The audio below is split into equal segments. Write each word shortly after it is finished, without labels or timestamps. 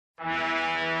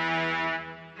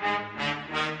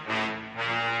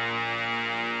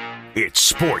It's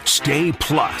Sports Day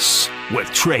Plus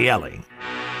with Trey Elling.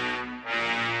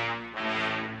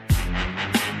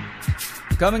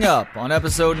 Coming up on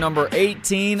episode number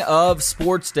 18 of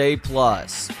Sports Day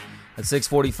Plus. At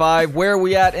 6:45, where are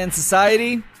we at in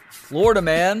society? Florida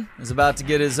man is about to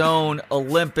get his own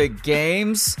Olympic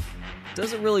Games.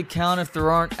 Doesn't really count if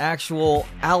there aren't actual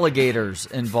alligators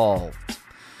involved.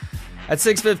 At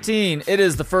 6:15, it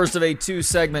is the first of a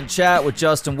two-segment chat with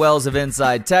Justin Wells of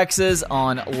Inside Texas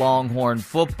on Longhorn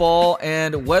football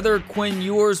and whether Quinn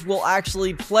Ewers will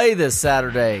actually play this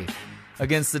Saturday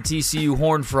against the TCU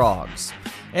Horned Frogs.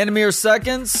 And in mere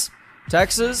seconds,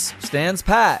 Texas stands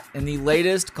pat in the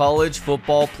latest college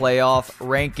football playoff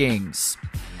rankings.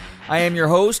 I am your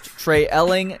host, Trey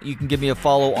Elling. You can give me a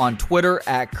follow on Twitter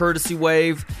at Courtesy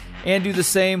Wave and do the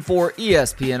same for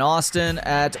ESPN Austin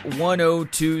at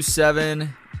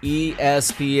 1027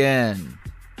 ESPN.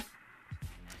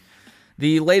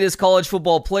 The latest college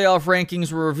football playoff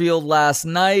rankings were revealed last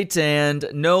night, and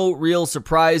no real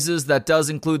surprises. That does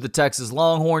include the Texas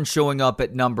Longhorns showing up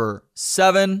at number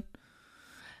 7.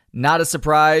 Not a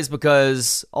surprise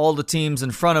because all the teams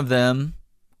in front of them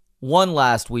won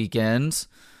last weekend.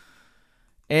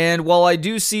 And while I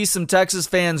do see some Texas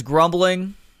fans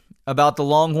grumbling about the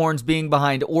Longhorns being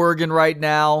behind Oregon right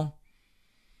now,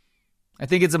 I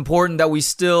think it's important that we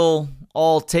still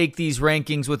all take these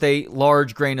rankings with a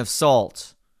large grain of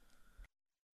salt.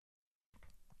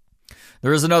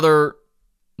 There is another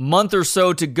month or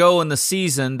so to go in the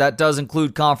season. That does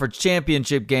include conference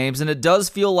championship games, and it does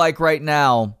feel like right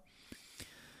now,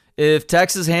 if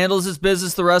Texas handles its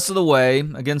business the rest of the way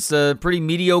against a pretty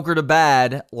mediocre to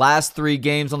bad last 3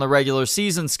 games on the regular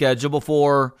season schedule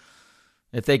before,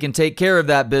 if they can take care of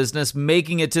that business,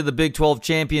 making it to the Big 12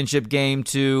 championship game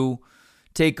to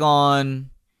take on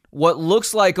what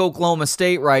looks like Oklahoma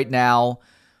State right now,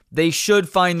 they should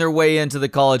find their way into the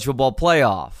college football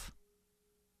playoff.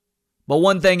 But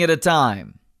one thing at a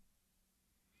time.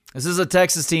 This is a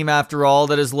Texas team, after all,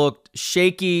 that has looked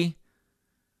shaky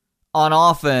on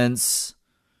offense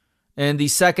in the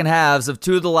second halves of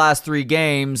 2 of the last 3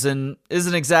 games and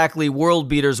isn't exactly world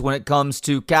beaters when it comes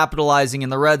to capitalizing in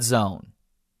the red zone.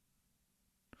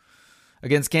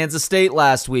 Against Kansas State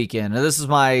last weekend. Now, this is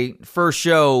my first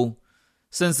show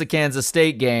since the Kansas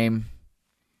State game.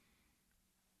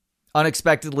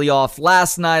 Unexpectedly off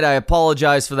last night. I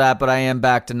apologize for that, but I am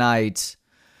back tonight.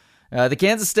 The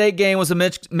Kansas State game was a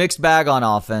mixed bag on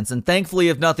offense, and thankfully,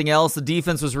 if nothing else, the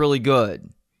defense was really good.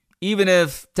 Even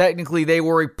if technically they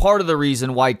were a part of the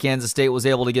reason why Kansas State was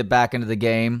able to get back into the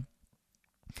game.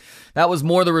 That was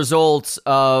more the result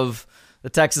of the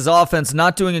Texas offense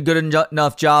not doing a good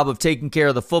enough job of taking care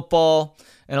of the football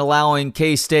and allowing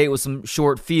K-State with some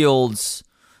short fields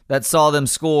that saw them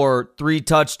score 3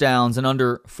 touchdowns in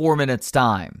under 4 minutes'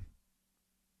 time.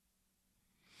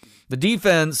 The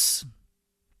defense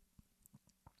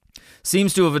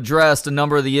seems to have addressed a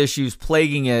number of the issues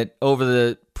plaguing it over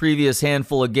the previous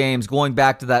handful of games going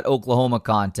back to that Oklahoma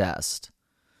contest.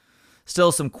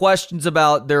 Still some questions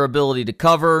about their ability to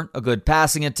cover, a good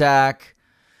passing attack.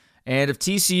 And if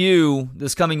TCU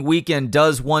this coming weekend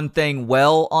does one thing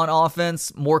well on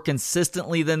offense more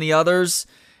consistently than the others,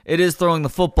 it is throwing the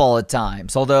football at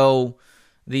times. Although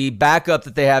the backup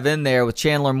that they have in there with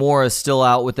Chandler Morris still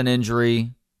out with an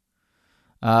injury,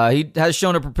 he has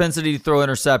shown a propensity to throw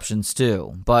interceptions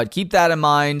too. But keep that in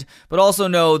mind. But also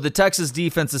know the Texas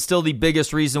defense is still the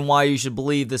biggest reason why you should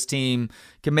believe this team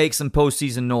can make some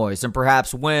postseason noise and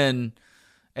perhaps win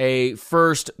a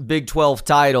first Big 12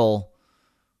 title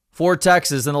for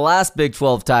Texas and the last Big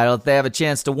 12 title that they have a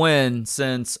chance to win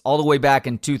since all the way back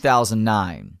in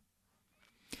 2009.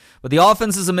 But the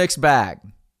offense is a mixed bag.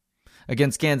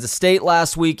 Against Kansas State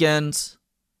last weekend,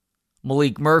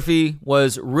 Malik Murphy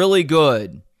was really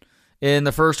good in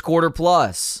the first quarter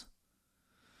plus.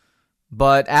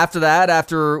 But after that,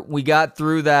 after we got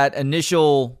through that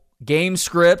initial game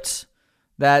script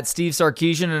that Steve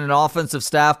Sarkisian and an offensive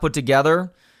staff put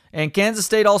together, and Kansas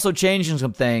State also changing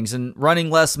some things and running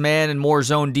less man and more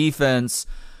zone defense,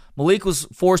 Malik was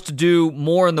forced to do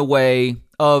more in the way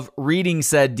of reading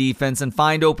said defense and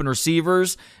find open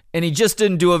receivers, and he just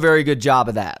didn't do a very good job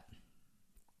of that.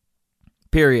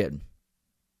 Period.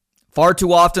 Far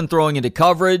too often throwing into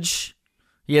coverage.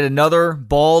 He had another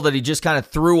ball that he just kind of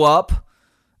threw up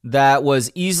that was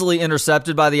easily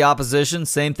intercepted by the opposition.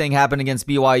 Same thing happened against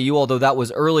BYU, although that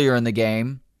was earlier in the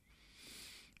game.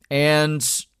 And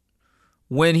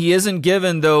when he isn't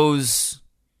given those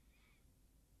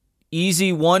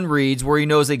easy one reads where he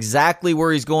knows exactly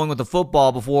where he's going with the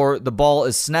football before the ball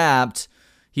is snapped,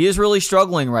 he is really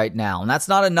struggling right now. And that's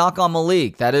not a knock on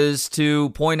Malik. That is to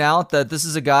point out that this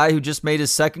is a guy who just made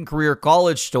his second career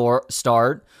college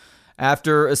start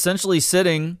after essentially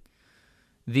sitting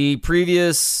the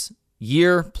previous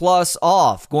year plus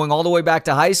off, going all the way back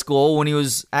to high school when he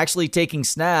was actually taking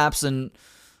snaps and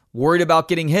worried about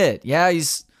getting hit. Yeah,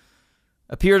 he's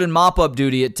appeared in mop-up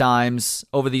duty at times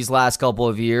over these last couple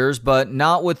of years, but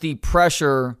not with the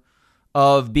pressure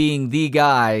of being the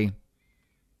guy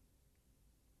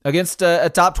against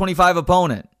a top 25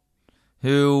 opponent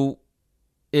who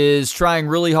is trying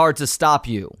really hard to stop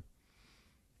you.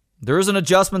 There is an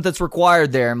adjustment that's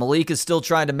required there. Malik is still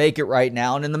trying to make it right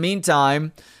now, and in the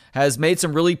meantime has made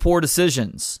some really poor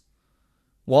decisions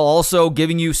while also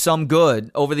giving you some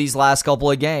good over these last couple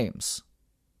of games.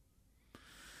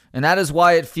 And that is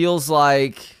why it feels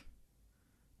like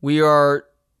we are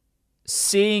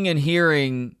seeing and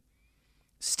hearing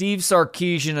Steve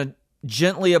Sarkisian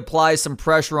gently apply some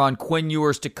pressure on Quinn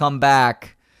Ewers to come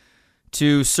back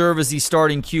to serve as the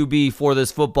starting QB for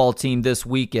this football team this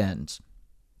weekend.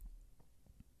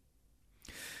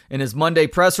 In his Monday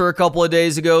presser a couple of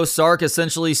days ago, Sark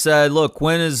essentially said, look,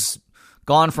 Quinn has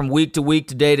gone from week to week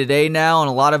to day now, and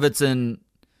a lot of it's in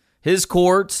his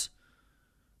court,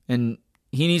 and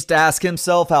he needs to ask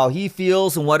himself how he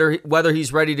feels and whether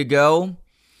he's ready to go.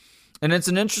 And it's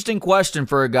an interesting question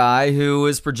for a guy who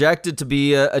is projected to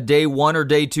be a day 1 or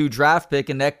day 2 draft pick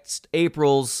in next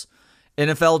April's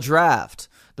NFL draft.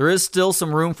 There is still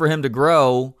some room for him to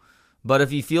grow, but if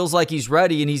he feels like he's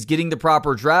ready and he's getting the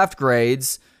proper draft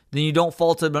grades, then you don't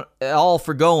fault him at all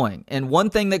for going. And one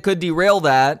thing that could derail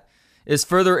that is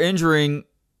further injuring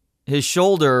his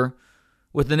shoulder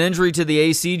with an injury to the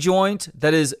AC joint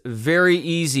that is very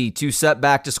easy to set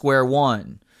back to square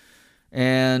one.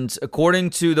 And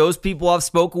according to those people I've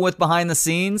spoken with behind the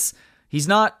scenes, he's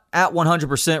not at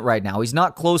 100% right now. He's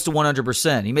not close to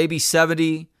 100%. He may be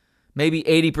 70, maybe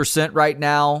 80% right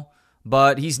now,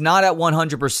 but he's not at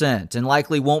 100% and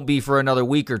likely won't be for another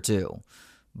week or two.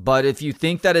 But if you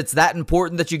think that it's that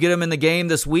important that you get him in the game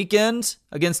this weekend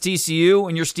against TCU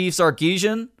and you're Steve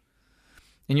Sarkisian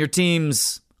and your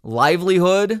team's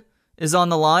livelihood is on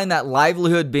the line, that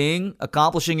livelihood being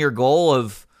accomplishing your goal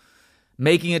of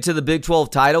making it to the Big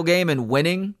 12 title game and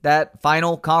winning that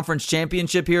final conference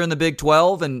championship here in the Big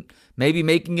 12 and maybe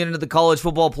making it into the college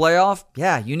football playoff,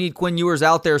 yeah, you need Quinn Ewers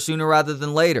out there sooner rather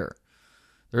than later.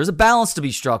 There's a balance to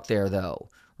be struck there, though.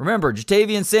 Remember,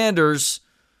 Jatavian Sanders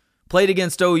played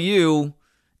against OU,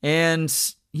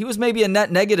 and he was maybe a net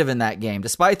negative in that game,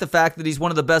 despite the fact that he's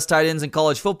one of the best tight ends in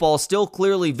college football, still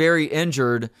clearly very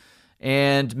injured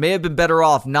and may have been better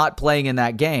off not playing in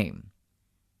that game.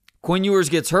 Quinn Ewers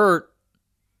gets hurt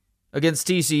against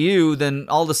TCU, then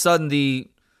all of a sudden the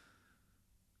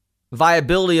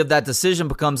viability of that decision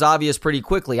becomes obvious pretty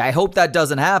quickly. I hope that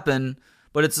doesn't happen,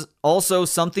 but it's also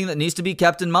something that needs to be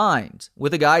kept in mind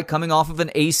with a guy coming off of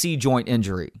an AC joint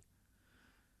injury.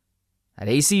 That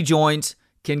AC joint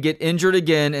can get injured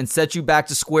again and set you back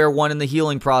to square one in the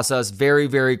healing process very,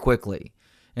 very quickly.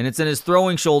 And it's in his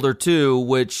throwing shoulder too,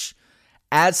 which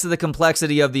adds to the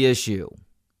complexity of the issue.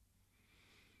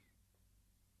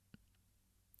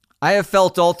 I have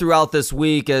felt all throughout this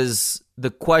week as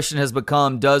the question has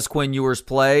become, does Quinn Ewers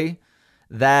play,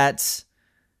 that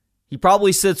he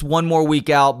probably sits one more week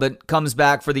out but comes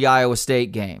back for the Iowa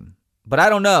State game. But I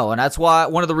don't know, and that's why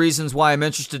one of the reasons why I'm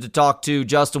interested to talk to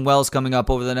Justin Wells coming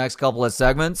up over the next couple of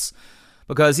segments,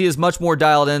 because he is much more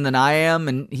dialed in than I am,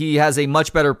 and he has a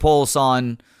much better pulse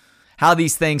on how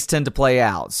these things tend to play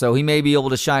out. So he may be able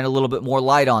to shine a little bit more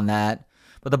light on that.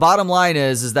 But the bottom line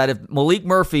is that if Malik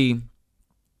Murphy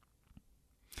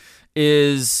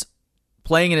is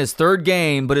playing in his third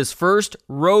game, but his first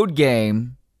road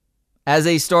game as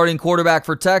a starting quarterback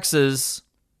for Texas,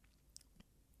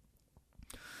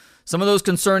 some of those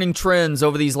concerning trends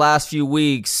over these last few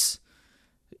weeks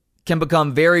can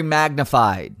become very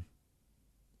magnified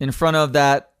in front of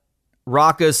that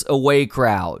raucous away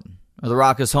crowd, or the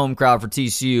raucous home crowd for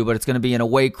TCU, but it's going to be an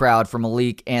away crowd for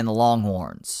Malik and the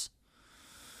Longhorns.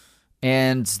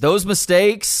 And those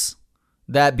mistakes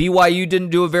that BYU didn't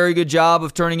do a very good job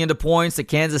of turning into points, that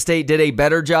Kansas State did a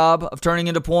better job of turning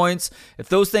into points, if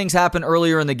those things happen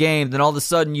earlier in the game, then all of a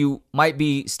sudden you might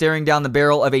be staring down the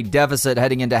barrel of a deficit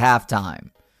heading into halftime.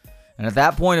 And at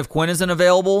that point, if Quinn isn't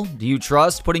available, do you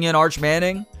trust putting in Arch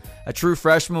Manning, a true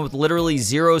freshman with literally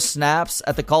 0 snaps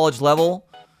at the college level,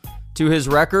 to his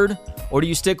record? Or do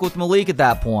you stick with Malik at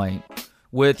that point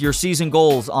with your season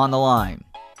goals on the line?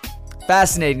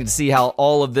 Fascinating to see how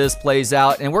all of this plays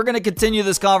out. And we're going to continue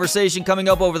this conversation coming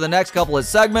up over the next couple of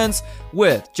segments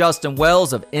with Justin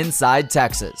Wells of Inside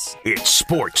Texas. It's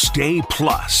Sports Day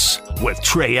Plus with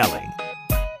Trey Elling.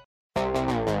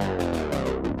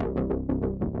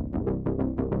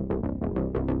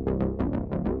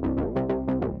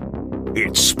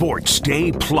 It's Sports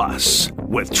Day Plus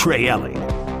with Trey Elling.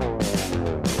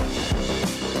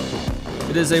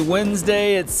 It is a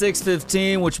Wednesday at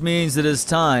 6:15, which means it is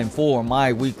time for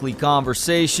my weekly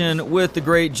conversation with the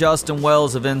great Justin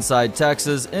Wells of Inside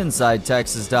Texas,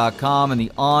 InsideTexas.com, and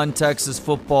the On Texas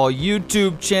Football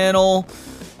YouTube channel.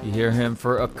 You hear him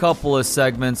for a couple of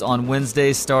segments on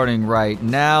Wednesday starting right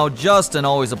now. Justin,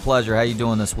 always a pleasure. How you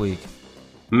doing this week?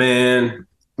 Man,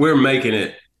 we're making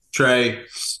it, Trey.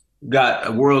 Got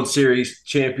a World Series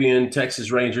champion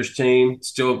Texas Rangers team,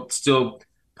 still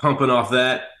pumping off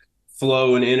that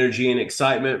flow and energy and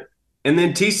excitement. And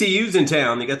then TCU's in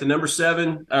town. They got the number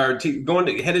 7, headed to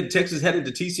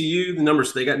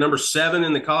TCU. They got number 7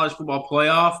 in the college football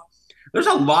playoff. There's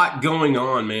a lot going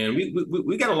on, man.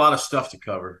 We got a lot of stuff to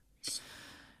cover.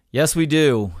 Yes, we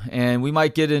do, and we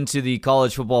might get into the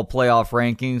college football playoff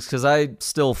rankings because I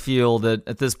still feel that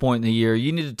at this point in the year,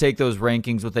 you need to take those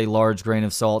rankings with a large grain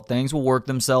of salt. Things will work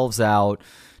themselves out.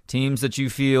 Teams that you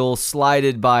feel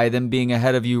slighted by them being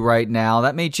ahead of you right now,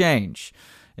 that may change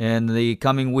in the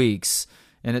coming weeks,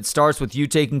 and it starts with you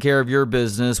taking care of your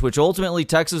business, which ultimately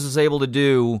Texas was able to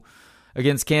do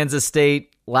against Kansas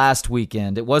State last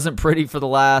weekend. It wasn't pretty for the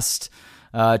last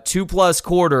 2+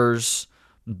 quarters,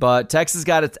 but Texas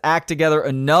got its act together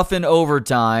enough in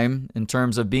overtime in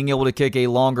terms of being able to kick a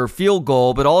longer field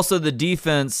goal, but also the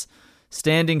defense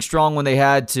standing strong when they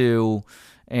had to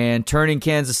and turning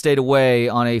Kansas State away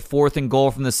on a 4th and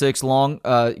goal from the 6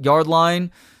 yard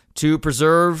line to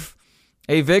preserve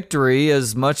a victory.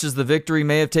 As much as the victory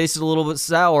may have tasted a little bit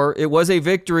sour, it was a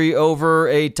victory over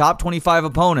a top 25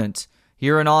 opponent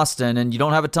here in Austin, and you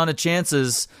don't have a ton of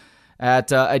chances at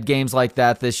games like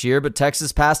that this year, but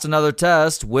Texas passed another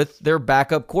test with their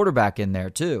backup quarterback in there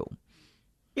too.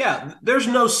 Yeah, there's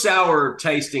no sour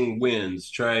tasting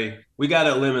wins, Trey. We got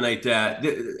to eliminate that.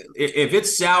 If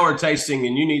it's sour tasting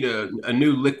and you need a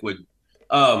new liquid,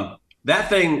 that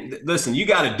thing, listen, you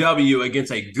got a W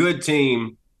against a good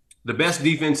team, the best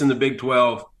defense in the Big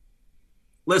 12.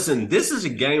 Listen, this is a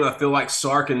game I feel like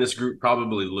Sark and this group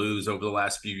probably lose over the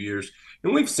last few years,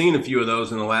 and we've seen a few of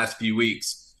those in the last few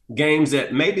weeks. Games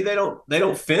that maybe they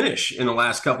don't finish in the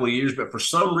last couple of years, but for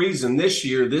some reason this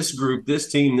year, this group,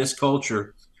 this team, this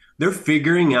culture, they're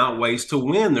figuring out ways to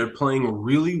win. They're playing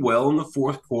really well in the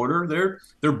 4th quarter.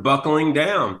 They're buckling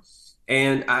down.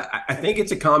 And I think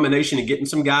it's a combination of getting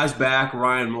some guys back.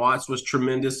 Ryan Watts was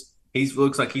tremendous. He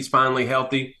looks like he's finally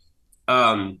healthy.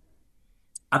 I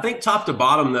think top to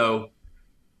bottom, though,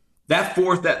 that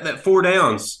 4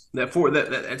 downs,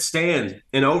 that stand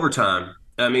in overtime.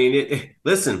 I mean,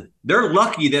 listen, they're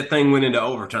lucky that thing went into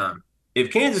overtime.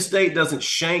 If Kansas State doesn't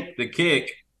shank the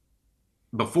kick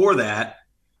before that,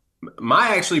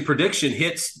 my prediction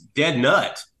hits dead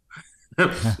nut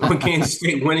when Kansas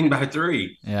State winning by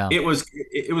 3. Yeah. It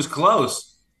was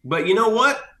close. But you know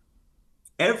what?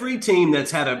 Every team that's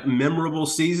had a memorable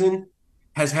season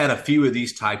has had a few of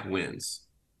these type wins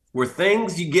where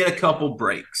you get a couple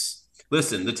breaks.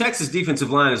 Listen, the Texas defensive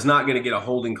line is not going to get a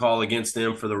holding call against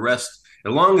them for the rest.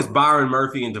 As long as Byron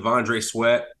Murphy and Devondre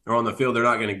Sweat are on the field, they're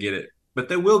not going to get it. But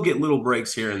they will get little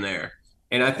breaks here and there.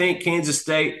 And I think Kansas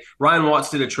State, Ryan Watts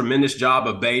did a tremendous job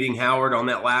of baiting Howard on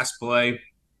that last play.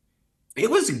 It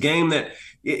was a game that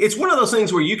it's one of those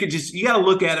things where you got to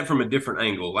look at it from a different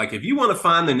angle. Like if you want to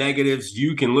find the negatives,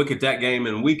 you can look at that game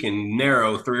and we can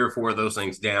narrow 3 or 4 of those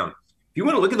things down. If you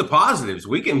want to look at the positives,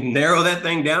 we can narrow that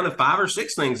thing down to 5 or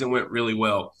 6 things that went really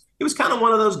well. It was kind of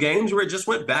one of those games where it just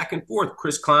went back and forth.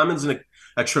 Chris Kleiman's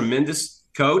a tremendous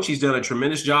coach. He's done a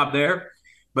tremendous job there.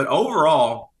 But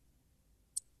overall,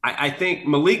 I think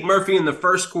Malik Murphy in the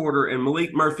 1st quarter and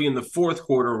Malik Murphy in the 4th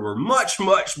quarter were much,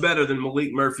 much better than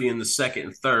Malik Murphy in the 2nd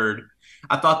and 3rd.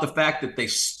 I thought the fact that they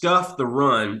stuffed the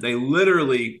run, they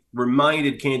literally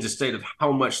reminded Kansas State of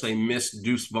how much they missed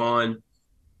Deuce Vaughn.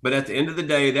 But at the end of the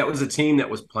day, that was a team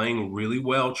that was playing really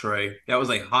well, Trey. That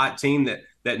was a hot team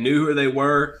that knew who they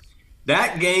were.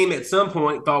 That game at some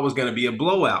point thought was going to be a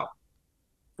blowout.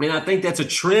 And I think that's a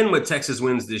trend with Texas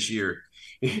wins this year.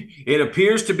 It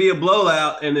appears to be a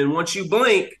blowout, and then once you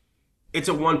blink, it's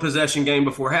a 1-possession game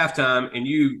before halftime, and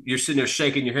you're sitting there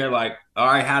shaking your head like, all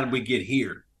right, how did we get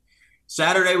here?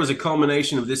 Saturday was a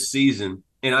culmination of this season,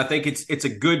 and I think it's a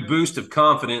good boost of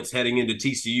confidence heading into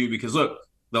TCU because, look,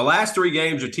 the last 3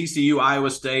 games are TCU,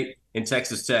 Iowa State, and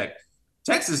Texas Tech.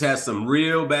 Texas has some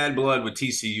real bad blood with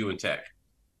TCU and Tech.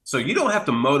 So you don't have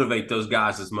to motivate those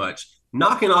guys as much.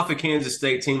 Knocking off a Kansas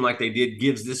State team like they did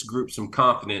gives this group some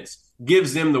confidence,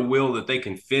 gives them the will that they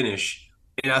can finish.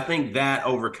 And I think that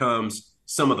overcomes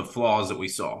some of the flaws that we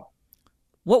saw.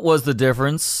 What was the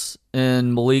difference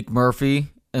in Malik Murphy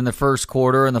in the first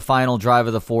quarter and the final drive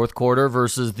of the fourth quarter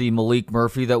versus the Malik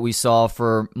Murphy that we saw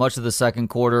for much of the second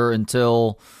quarter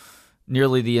until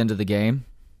nearly the end of the game?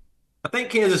 I think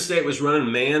Kansas State was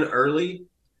running man early,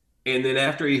 and then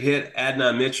after he hit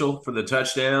Adnan Mitchell for the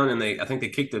touchdown, and I think they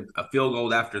kicked a field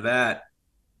goal after that.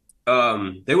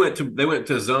 They went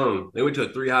to zone. They went to a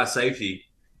 3-high safety,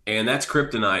 and that's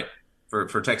kryptonite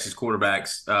for Texas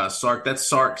quarterbacks.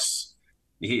 Sark's.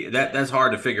 That's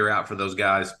hard to figure out for those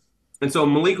guys. And so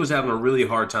Malik was having a really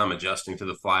hard time adjusting to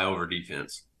the flyover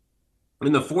defense.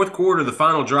 In the fourth quarter, the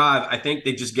final drive, I think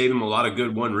they just gave him a lot of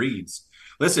good one reads.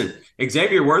 Listen,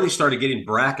 Xavier Worthy started getting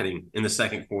bracketing in the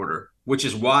second quarter, which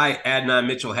is why Adnan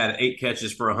Mitchell had 8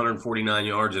 catches for 149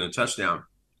 yards and a touchdown.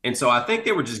 And so I think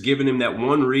they were just giving him that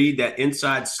one read, that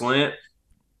inside slant.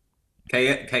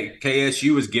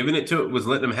 KSU was giving it to it, was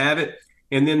letting him have it.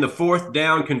 And then the fourth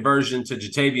down conversion to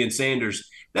Jatavian Sanders.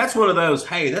 That's one of those,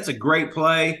 hey, that's a great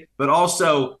play, but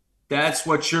also that's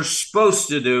what you're supposed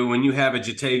to do when you have a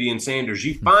Jatavian Sanders.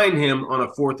 You find him on a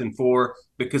 4th and 4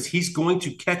 because he's going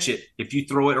to catch it if you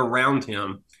throw it around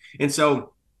him. And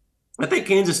so I think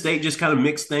Kansas State just kind of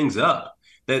mixed things up.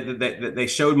 They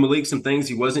showed Malik some things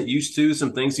he wasn't used to,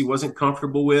 some things he wasn't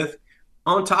comfortable with,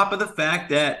 on top of the fact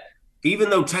that even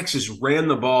though Texas ran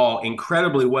the ball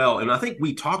incredibly well, and I think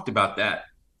we talked about that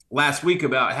last week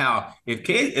about how if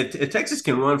Texas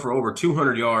can run for over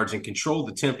 200 yards and control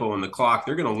the tempo and the clock,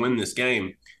 they're going to win this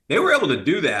game. They were able to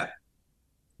do that,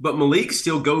 but Malik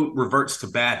still reverts to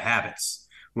bad habits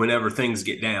whenever things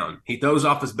get down. He throws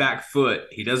off his back foot.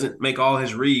 He doesn't make all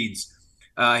his reads.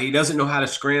 He doesn't know how to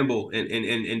scramble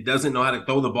and doesn't know how to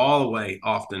throw the ball away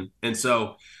often. And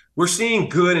so we're seeing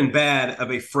good and bad of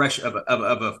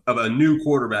a new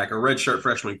quarterback, a redshirt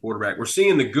freshman quarterback. We're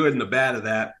seeing the good and the bad of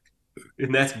that.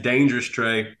 And that's dangerous,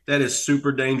 Trey. That is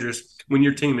super dangerous when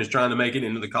your team is trying to make it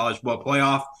into the college football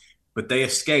playoff, but they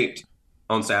escaped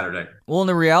on Saturday. Well, and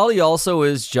the reality also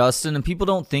is, Justin, and people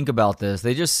don't think about this.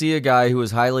 They just see a guy who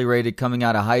was highly rated coming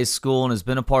out of high school and has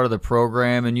been a part of the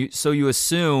program, and so you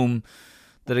assume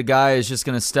that a guy is just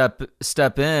going to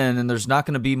step in, and there's not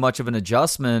going to be much of an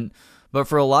adjustment. But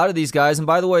for a lot of these guys, and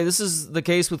by the way, this is the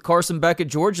case with Carson Beck at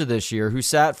Georgia this year, who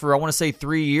sat for, I want to say,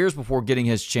 3 years before getting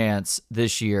his chance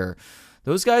this year.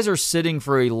 Those guys are sitting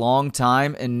for a long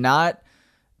time and not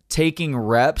taking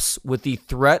reps with the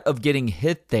threat of getting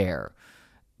hit there.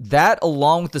 That,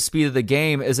 along with the speed of the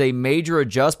game, is a major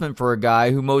adjustment for a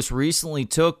guy who most recently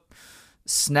took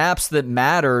snaps that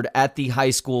mattered at the high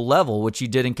school level, which he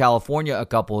did in California a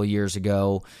couple of years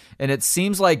ago. And it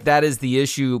seems like that is the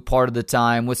issue part of the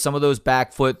time with some of those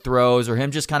back foot throws, or him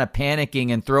just kind of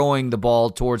panicking and throwing the ball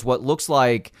towards what looks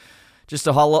like just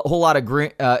a whole lot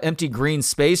of empty green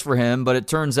space for him. But it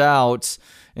turns out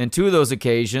in 2 of those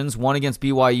occasions, one against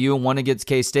BYU and one against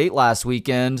K-State last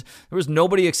weekend, there was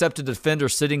nobody except a defender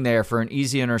sitting there for an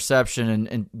easy interception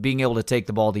and being able to take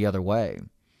the ball the other way.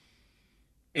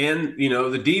 And,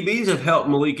 the DBs have helped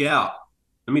Malik out.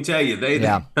 Let me tell you,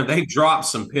 they dropped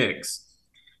some picks.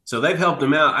 So they've helped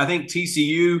him out. I think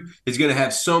TCU is going to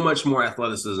have so much more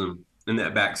athleticism in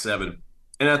that back seven.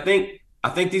 And I think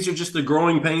these are just the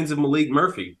growing pains of Malik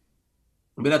Murphy.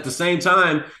 But at the same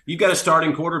time, you got a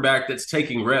starting quarterback that's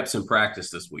taking reps in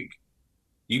practice this week.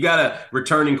 You got a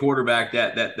returning quarterback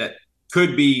that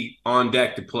could be on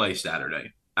deck to play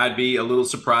Saturday. I'd be a little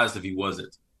surprised if he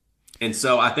wasn't. And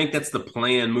so I think that's the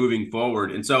plan moving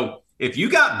forward. And so if you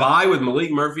got by with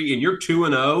Malik Murphy and you're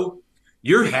 2-0,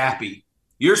 you're happy.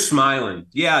 You're smiling.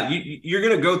 Yeah, you're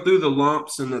going to go through the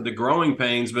lumps and the growing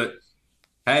pains, but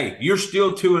hey, you're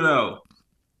still 2-0.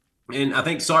 And I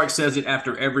think Sark says it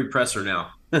after every presser now,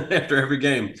 after every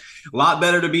game. A lot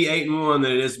better to be 8-1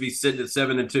 than it is to be sitting at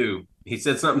 7-2. He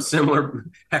said something similar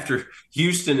after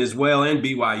Houston as well and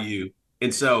BYU.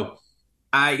 And so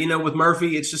with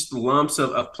Murphy, it's just the lumps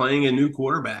of playing a new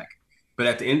quarterback. But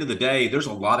at the end of the day, there's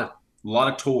a lot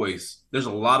of toys. There's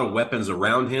a lot of weapons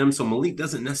around him. So Malik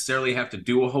doesn't necessarily have to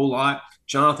do a whole lot.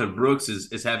 Jonathan Brooks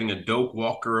is having a Doak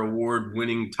Walker Award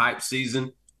winning type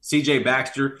season. CJ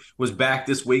Baxter was back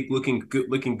this week looking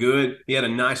good. He had a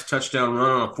nice touchdown run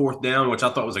on a 4th down, which I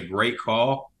thought was a great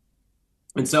call.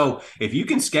 And so if you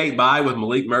can skate by with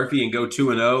Malik Murphy and go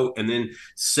 2-0 and then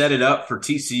set it up for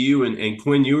TCU and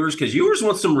Quinn Ewers, because Ewers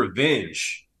wants some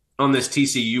revenge on this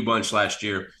TCU bunch last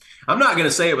year. I'm not going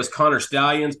to say it was Connor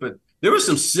Stallions, but There was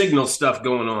some signal stuff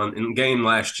going on in the game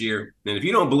last year. And if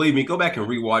you don't believe me, go back and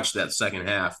rewatch that second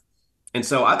half. And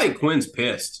so I think Quinn's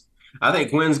pissed. I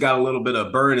think Quinn's got a little bit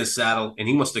of burr in his saddle, and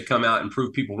he wants to come out and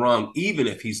prove people wrong, even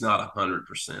if he's not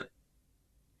 100%.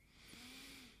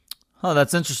 Oh,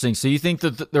 that's interesting. So you think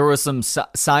that there was some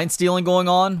sign stealing going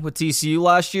on with TCU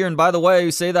last year? And by the way,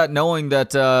 you say that knowing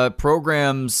that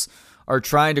programs are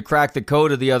trying to crack the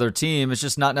code of the other team. It's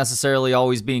just not necessarily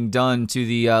always being done to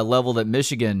the level that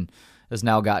Michigan has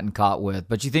now gotten caught with.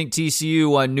 But you think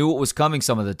TCU knew what was coming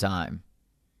some of the time?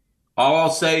 All I'll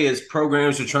say is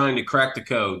programs are trying to crack the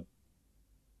code.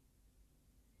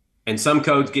 And some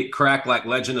codes get cracked like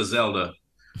Legend of Zelda.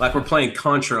 Like we're playing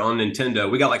Contra on Nintendo.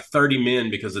 We got like 30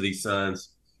 men because of these signs.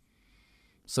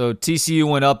 So TCU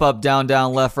went up, up, down,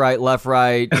 down, left, right,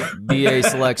 BA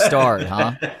select start,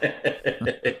 huh?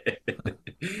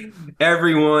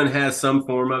 Everyone has some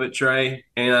form of it, Trey.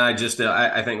 And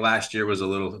I think last year was a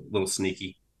little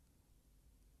sneaky.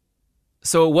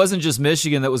 So it wasn't just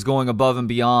Michigan that was going above and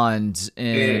beyond.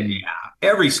 Yeah,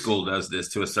 every school does this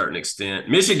to a certain extent.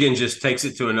 Michigan just takes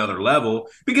it to another level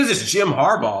because it's Jim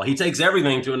Harbaugh. He takes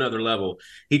everything to another level.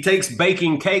 He takes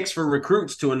baking cakes for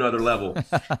recruits to another level.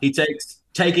 He takes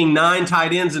taking 9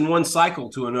 tight ends in one cycle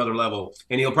to another level.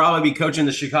 And he'll probably be coaching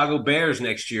the Chicago Bears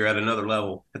next year at another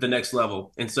level, at the next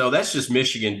level. And so that's just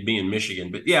Michigan being Michigan.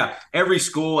 But yeah, every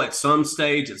school at some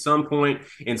stage, at some point,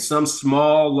 in some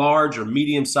small, large, or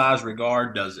medium-sized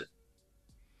regard does it.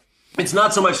 It's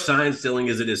not so much sign stealing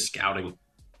as it is scouting. Or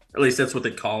at least that's what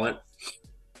they call it.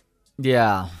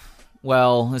 Yeah.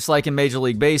 Well, it's like in Major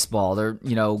League Baseball.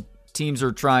 Teams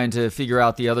are trying to figure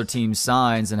out the other team's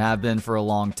signs and have been for a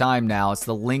long time now. It's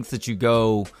the length that you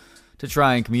go to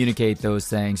try and communicate those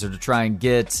things or to try and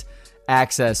get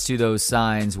access to those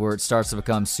signs where it starts to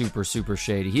become super, super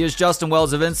shady. He is Justin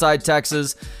Wells of Inside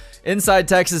Texas,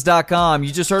 InsideTexas.com.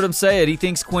 You just heard him say it. He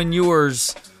thinks Quinn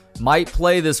Ewers might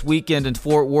play this weekend in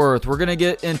Fort Worth. We're going to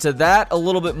get into that a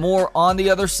little bit more on the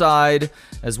other side,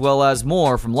 as well as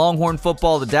more from Longhorn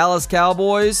football, the Dallas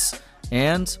Cowboys,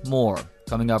 and more.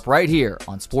 Coming up right here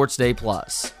on Sports Day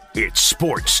Plus. It's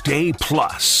Sports Day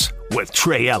Plus with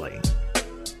Trey Elling.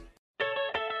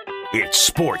 It's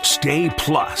Sports Day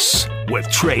Plus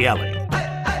with Trey Elling.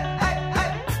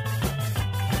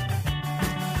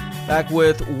 Back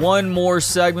with one more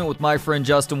segment with my friend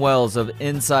Justin Wells of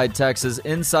Inside Texas,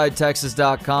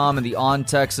 InsideTexas.com, and the On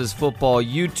Texas Football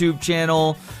YouTube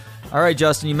channel. All right,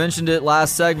 Justin, you mentioned it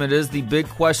last segment. It is the big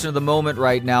question of the moment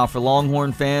right now for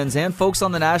Longhorn fans and folks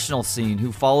on the national scene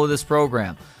who follow this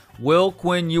program. Will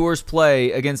Quinn Ewers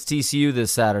play against TCU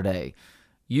this Saturday?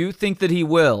 You think that he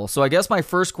will. So I guess my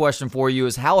first question for you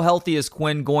is, how healthy is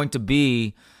Quinn going to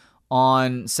be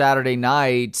on Saturday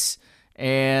night?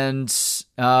 And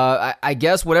I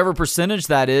guess whatever percentage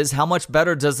that is, how much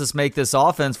better does this make this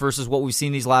offense versus what we've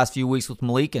seen these last few weeks with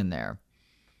Malik in there?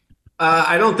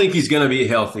 I don't think he's going to be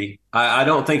healthy. I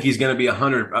don't think he's going to be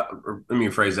 100. Let me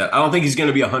rephrase that. I don't think he's going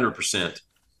to be 100%.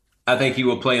 I think he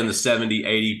will play in the 70,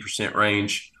 80%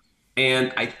 range.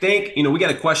 And I think, we got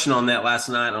a question on that last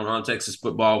night on Texas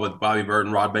Football with Bobby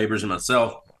Burton, Rod Babers, and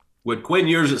myself. Would Quinn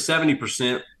Ewers at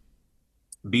 70%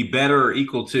 be better or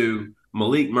equal to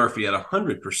Malik Murphy at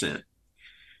 100%?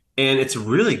 And it's a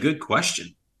really good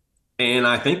question. And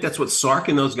I think that's what Sark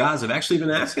and those guys have actually been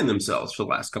asking themselves for the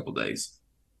last couple of days.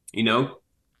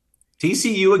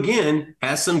 TCU again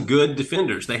has some good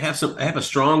defenders. They have a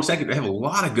strong second. They have a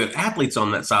lot of good athletes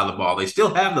on that side of the ball. They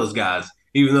still have those guys,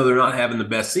 even though they're not having the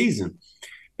best season.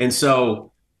 And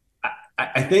so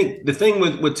I think the thing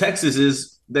with Texas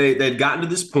is they've gotten to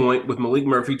this point with Malik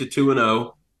Murphy to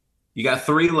 2-0. You got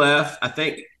 3 left. I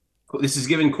think this is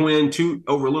giving Quinn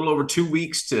a little over 2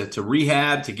 weeks to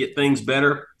rehab, to get things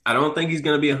better. I don't think he's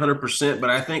going to be 100%, but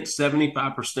I think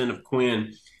 75% of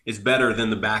Quinn is better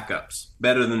than the backups,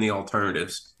 better than the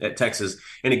alternatives at Texas.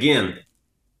 And again,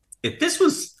 if this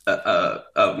was a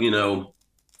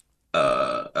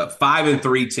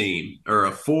 5-3 team or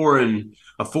a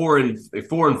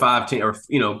 4-5 team, or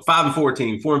 5-4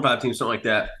 team, 4-5 team, something like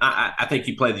that, I think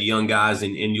you play the young guys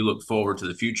and you look forward to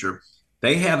the future.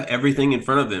 They have everything in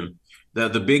front of them.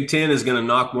 The Big Ten is going to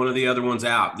knock one of the other ones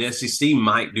out. The SEC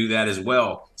might do that as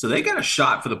well. So they got a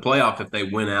shot for the playoff if they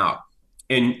win out.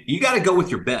 And you got to go with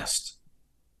your best.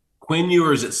 Quinn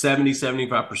Ewers at 70,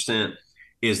 75%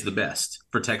 is the best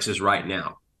for Texas right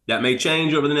now. That may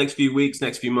change over the next few weeks,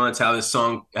 next few months, how this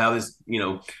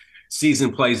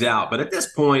season plays out. But at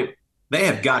this point, they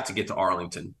have got to get to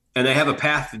Arlington, and they have a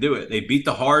path to do it. They beat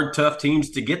the hard, tough teams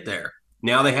to get there.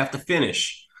 Now they have to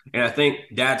finish. And I think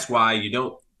that's why you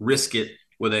don't risk it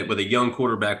with a young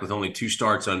quarterback with only 2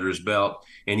 starts under his belt.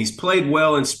 And he's played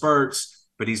well in spurts,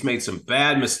 but he's made some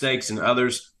bad mistakes in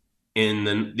others. And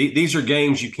then these are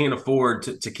games you can't afford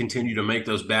to continue to make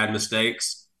those bad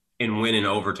mistakes and win in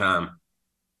overtime.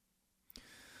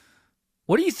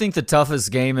 What do you think the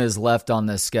toughest game is left on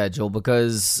this schedule?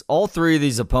 Because all three of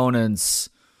these opponents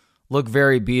look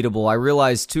very beatable. I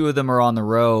realize two of them are on the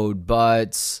road,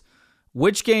 but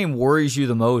which game worries you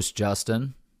the most,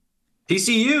 Justin?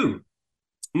 TCU.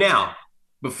 Now,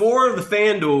 before the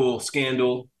FanDuel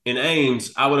scandal in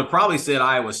Ames, I would have probably said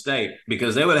Iowa State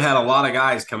because they would have had a lot of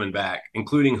guys coming back,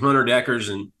 including Hunter Deckers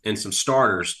and some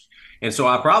starters. And so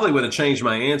I probably would have changed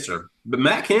my answer. But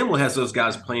Matt Campbell has those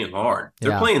guys playing hard.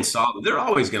 They're playing solid. They're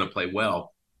always going to play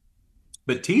well.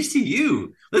 But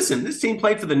TCU, listen, this team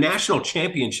played for the national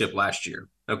championship last year,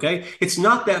 okay? It's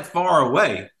not that far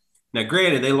away. Now,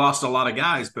 granted, they lost a lot of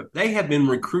guys, but they have been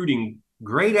recruiting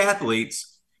great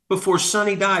athletes before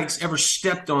Sonny Dykes ever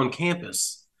stepped on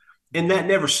campus. And that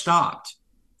never stopped.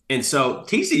 And so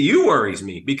TCU worries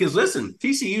me because, listen,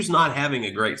 TCU's not having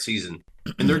a great season.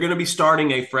 And they're going to be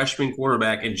starting a freshman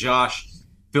quarterback in Josh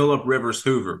Phillip Rivers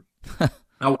Hoover.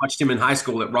 I watched him in high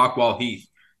school at Rockwall Heath.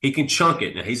 He can chunk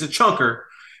it. Now, he's a chunker,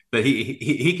 but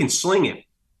he can sling it.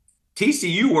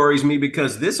 TCU worries me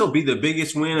because this will be the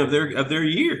biggest win of their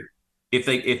year if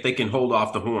they can hold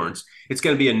off the horns. It's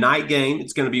going to be a night game.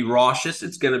 It's going to be raucous.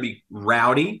 It's going to be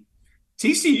rowdy.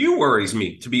 TCU worries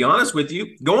me, to be honest with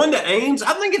you. Going to Ames,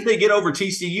 I think if they get over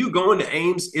TCU, going to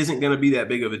Ames isn't going to be that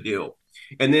big of a deal.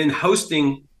 And then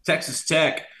hosting Texas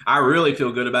Tech, I really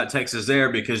feel good about Texas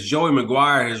there because Joey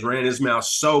McGuire has ran his mouth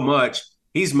so much,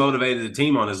 he's motivated the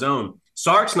team on his own.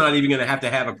 Sark's not even going to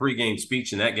have a pregame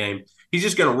speech in that game. He's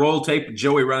just going to roll tape with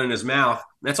Joey running his mouth.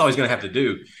 That's all he's going to have to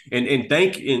do. And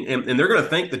they're going to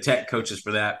thank the Tech coaches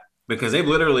for that because they've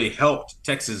literally helped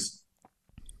Texas.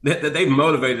 That they've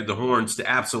motivated the Horns to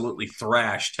absolutely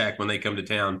thrash Tech when they come to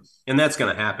town, and that's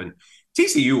going to happen.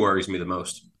 TCU worries me the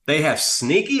most. They have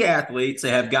sneaky athletes.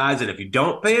 They have guys that if you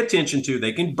don't pay attention to,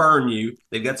 they can burn you.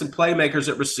 They've got some playmakers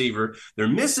at receiver. They're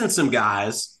missing some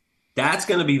guys. That's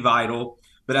going to be vital.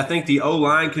 But I think the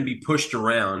O-line can be pushed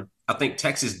around. I think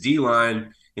Texas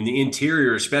D-line in the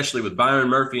interior, especially with Byron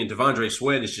Murphy and Devondre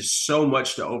Sweat, is just so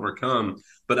much to overcome.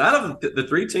 But out of the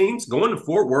three teams, going to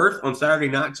Fort Worth on Saturday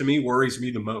night, to me, worries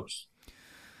me the most.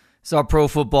 Saw Pro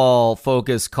Football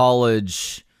Focus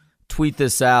College tweet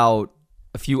this out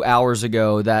a few hours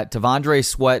ago that Devondre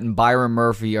Sweat and Byron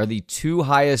Murphy are the two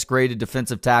highest graded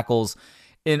defensive tackles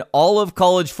in all of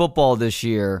college football this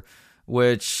year,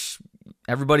 which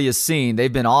everybody has seen.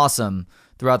 They've been awesome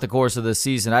throughout the course of the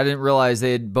season. I didn't realize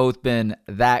they had both been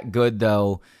that good,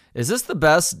 though. Is this the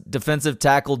best defensive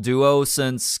tackle duo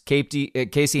since Casey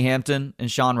Hampton and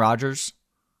Sean Rogers?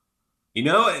 You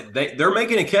know, they're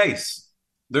making a case.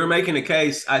 They're making a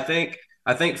case. I think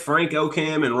Frank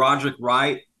Okam and Roderick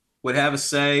Wright would have a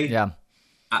say. Yeah.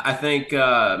 I think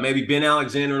maybe Ben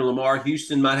Alexander and Lamar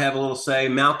Houston might have a little say.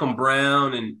 Malcolm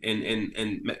Brown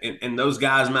and those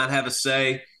guys might have a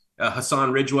say.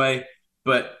 Hassan Ridgeway.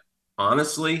 But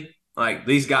honestly, like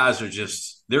these guys are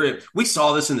just we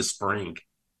saw this in the spring.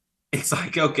 It's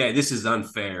like, okay, this is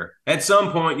unfair. At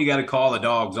some point, you got to call the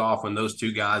dogs off when those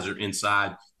two guys are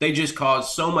inside. They just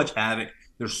cause so much havoc.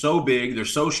 They're so big. They're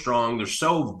so strong. They're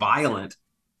so violent.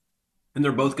 And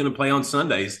they're both going to play on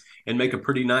Sundays and make a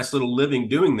pretty nice little living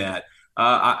doing that.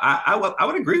 I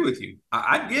would agree with you.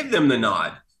 I'd give them the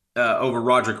nod over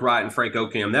Roderick Wright and Frank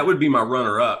Okam. That would be my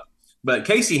runner-up. But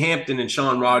Casey Hampton and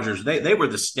Sean Rogers, they were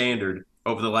the standard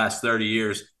over the last 30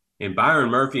 years. And Byron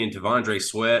Murphy and Devondre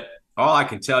Sweat, all I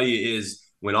can tell you is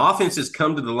when offenses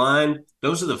come to the line,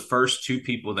 those are the first two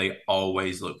people they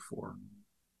always look for.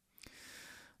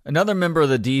 Another member of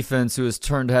the defense who has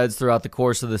turned heads throughout the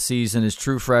course of the season is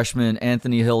true freshman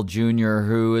Anthony Hill Jr.,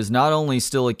 who is not only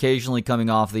still occasionally coming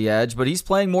off the edge, but he's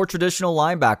playing more traditional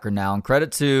linebacker now. And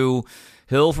credit to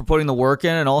Hill for putting the work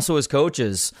in and also his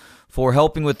coaches for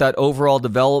helping with that overall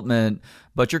development.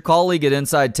 But your colleague at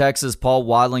Inside Texas, Paul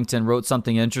Wadlington, wrote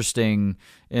something interesting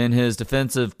in his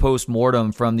defensive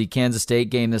postmortem from the Kansas State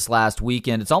game this last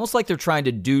weekend. It's almost like they're trying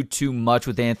to do too much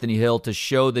with Anthony Hill to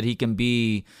show that he can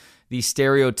be the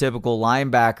stereotypical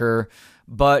linebacker,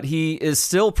 but he is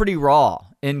still pretty raw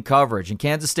in coverage, and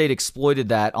Kansas State exploited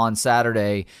that on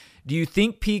Saturday. Do you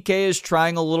think PK is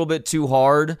trying a little bit too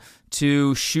hard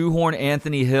to shoehorn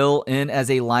Anthony Hill in as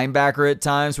a linebacker at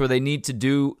times where they need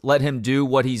to let him do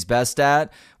what he's best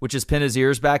at, which is pin his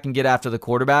ears back and get after the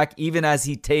quarterback, even as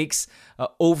he takes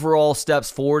overall steps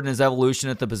forward in his evolution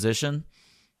at the position?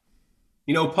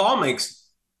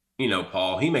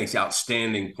 Paul, he makes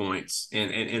outstanding points.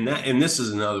 And this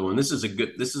is another one. This is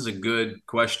a good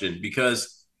question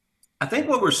because I think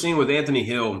what we're seeing with Anthony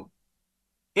Hill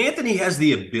Anthony has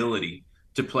the ability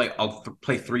to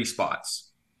play three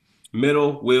spots: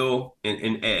 middle, will,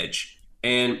 and edge.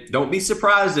 And don't be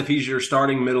surprised if he's your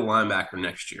starting middle linebacker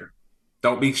next year.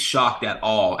 Don't be shocked at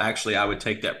all. Actually, I would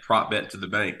take that prop bet to the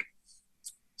bank.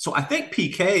 So I think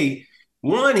PK,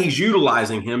 one, he's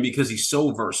utilizing him because he's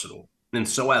so versatile and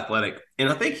so athletic. And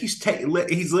I think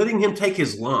he's letting him take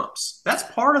his lumps. That's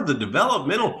part of the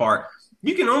developmental part.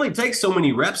 You can only take so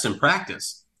many reps in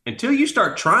practice. Until you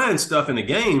start trying stuff in the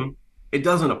game, it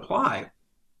doesn't apply.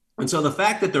 And so the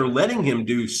fact that they're letting him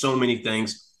do so many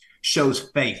things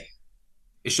shows faith.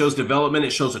 It shows development.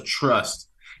 It shows a trust.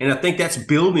 And I think that's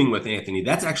building with Anthony.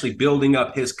 That's actually building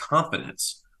up his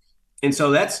confidence. And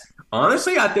so that's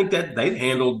honestly, I think that they've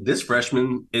handled this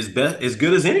freshman as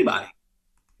good as anybody,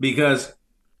 because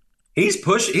he's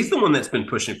the one that's been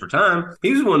pushing for time.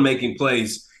 He was the one making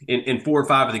plays in 4 or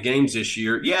 5 of the games this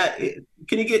year. Yeah,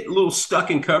 can he get a little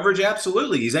stuck in coverage?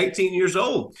 Absolutely. He's 18 years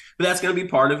old, but that's going to be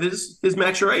part of his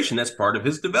maturation. That's part of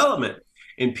his development.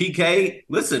 And PK,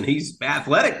 listen, he's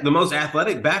athletic, the most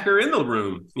athletic backer in the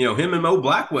room. You know, him and Mo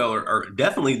Blackwell are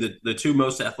definitely the two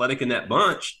most athletic in that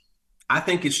bunch. I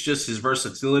think it's just his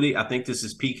versatility. I think this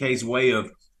is PK's way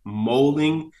of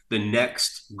molding the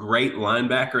next great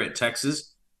linebacker at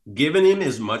Texas, giving him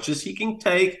as much as he can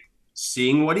take,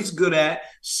 seeing what he's good at,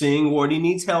 seeing what he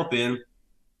needs help in.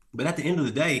 But at the end of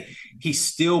the day, he's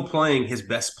still playing his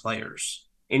best players,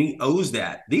 and he owes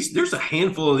that. There's a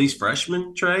handful of these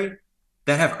freshmen, Trey,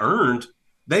 that have earned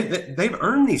they've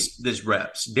earned these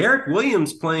reps. Derek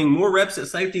Williams playing more reps at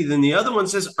safety than the other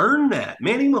ones has earned that.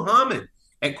 Manny Muhammad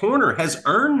at corner has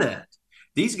earned that.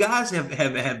 These guys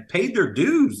have paid their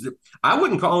dues. I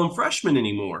wouldn't call them freshmen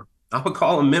anymore. I would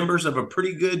call them members of a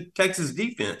pretty good Texas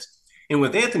defense. And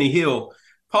with Anthony Hill,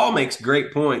 Paul makes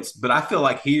great points, but I feel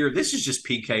like this is just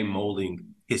PK molding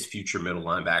his future middle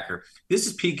linebacker. This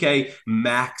is PK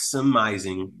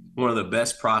maximizing one of the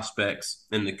best prospects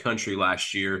in the country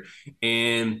last year.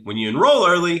 And when you enroll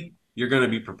early, you're going to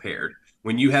be prepared.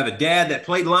 When you have a dad that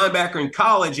played linebacker in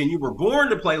college and you were born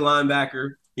to play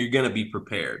linebacker, you're going to be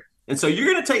prepared. And so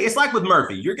you're going to take, it's like with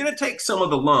Murphy, you're going to take some of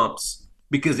the lumps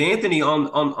because Anthony on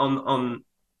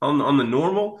the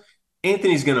normal,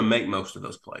 Anthony's going to make most of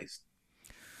those plays.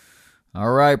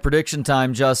 All right, prediction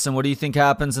time, Justin. What do you think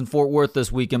happens in Fort Worth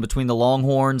this weekend between the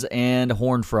Longhorns and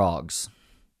Horned Frogs?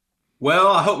 Well,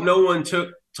 I hope no one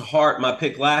took to heart my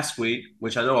pick last week,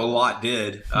 which I know a lot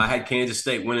did. I had Kansas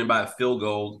State winning by a field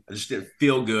goal. I just didn't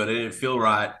feel good. I didn't feel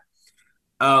right.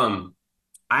 I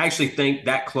actually think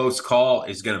that close call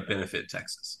is going to benefit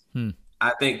Texas.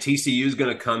 I think TCU is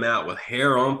going to come out with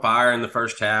hair on fire in the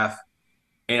first half.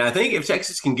 And I think if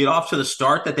Texas can get off to the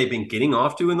start that they've been getting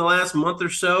off to in the last month or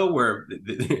so, where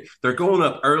they're going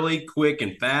up early, quick,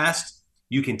 and fast,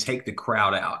 you can take the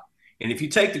crowd out. And if you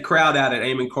take the crowd out at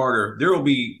Amon Carter, there will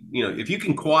be, if you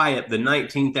can quiet the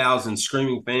 19,000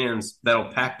 screaming fans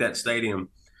that'll pack that stadium,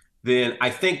 then I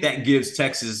think that gives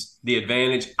Texas the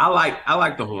advantage. I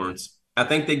like the Horns. I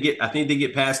think they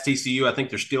get past TCU. I think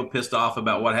they're still pissed off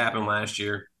about what happened last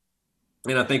year.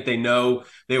 And I think they know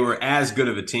they were as good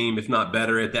of a team, if not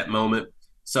better, at that moment.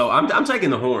 So I'm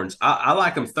taking the Horns. I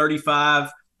like them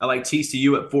 35. I like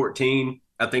TCU at 14.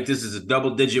 I think this is a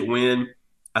double-digit win.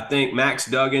 I think Max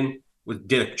Duggan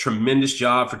did a tremendous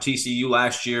job for TCU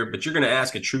last year, but you're going to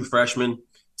ask a true freshman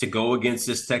to go against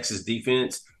this Texas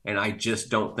defense, and I just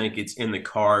don't think it's in the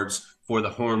cards for the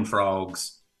Horned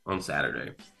Frogs on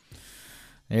Saturday.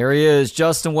 There he is,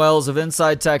 Justin Wells of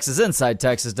Inside Texas,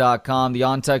 InsideTexas.com, the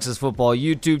On Texas Football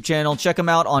YouTube channel. Check him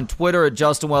out on Twitter at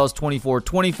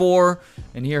JustinWells2424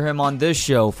 and hear him on this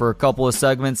show for a couple of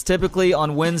segments, typically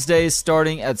on Wednesdays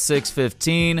starting at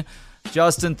 6:15.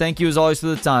 Justin, thank you as always for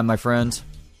the time, my friend.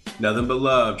 Nothing but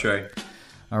love, Trey.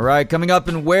 All right, coming up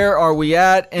in Where Are We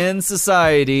At in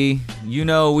Society? You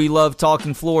know we love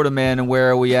talking Florida Man and Where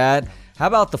Are We At? How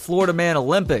about the Florida Man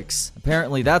Olympics?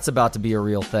 Apparently that's about to be a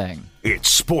real thing. It's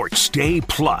Sports Day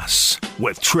Plus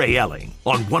with Trey Elling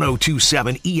on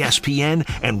 102.7 ESPN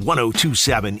and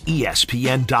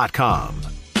 102.7ESPN.com.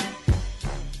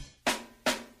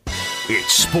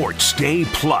 It's Sports Day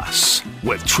Plus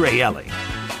with Trey Elling.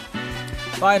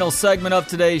 Final segment of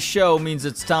today's show means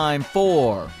it's time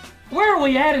for... Where are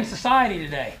we at in society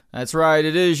today? That's right.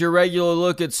 It is your regular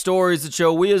look at stories that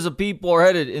show we as a people are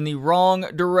headed in the wrong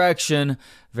direction.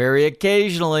 Very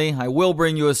occasionally, I will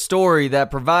bring you a story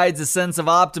that provides a sense of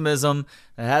optimism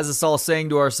that has us all saying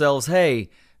to ourselves, hey,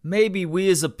 maybe we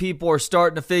as a people are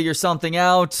starting to figure something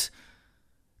out.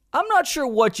 I'm not sure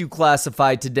what you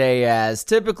classify today as.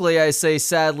 Typically, I say,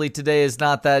 sadly, today is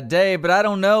not that day, but I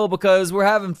don't know because we're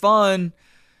having fun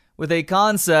with a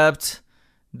concept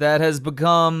that has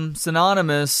become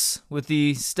synonymous with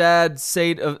the sad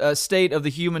state of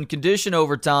the human condition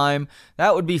over time,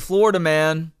 that would be Florida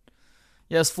Man.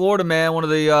 Yes, Florida Man, one of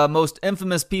the most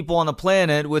infamous people on the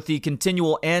planet, with the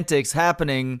continual antics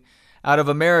happening out of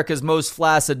America's most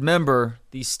flaccid member,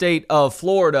 the state of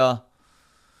Florida.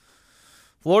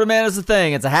 Florida Man is a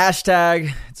thing. It's a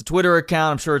hashtag. It's a Twitter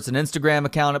account. I'm sure it's an Instagram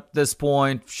account at this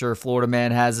point. I'm sure Florida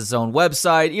Man has his own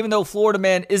website, even though Florida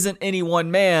Man isn't any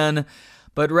one man,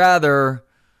 but rather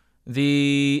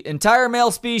the entire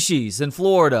male species in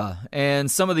Florida and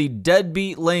some of the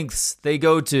deadbeat lengths they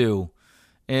go to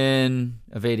in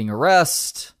evading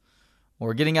arrest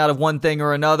or getting out of one thing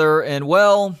or another. And,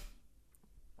 well,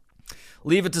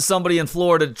 leave it to somebody in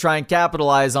Florida to try and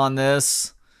capitalize on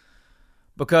this,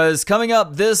 because coming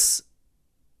up this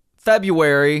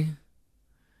February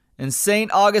in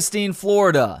St. Augustine,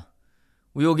 Florida,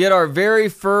 we will get our very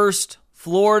first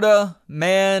Florida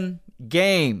Man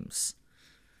Games.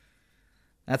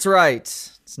 That's right.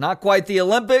 It's not quite the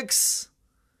Olympics,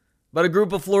 but a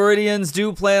group of Floridians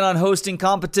do plan on hosting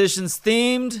competitions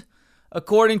themed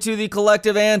according to the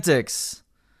collective antics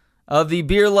of the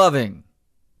beer-loving,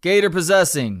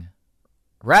 gator-possessing,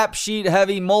 rap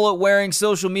sheet-heavy, mullet-wearing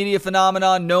social media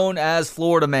phenomenon known as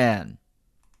Florida Man.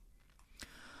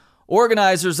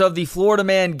 Organizers of the Florida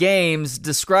Man Games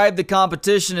described the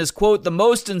competition as, quote, the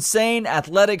most insane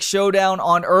athletic showdown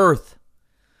on earth.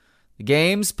 The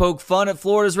games poke fun at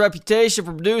Florida's reputation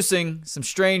for producing some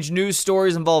strange news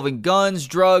stories involving guns,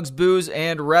 drugs, booze,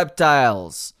 and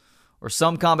reptiles, or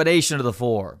some combination of the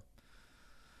four.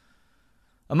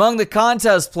 Among the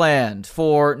contests planned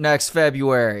for next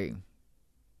February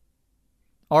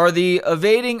are the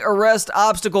evading arrest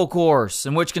obstacle course,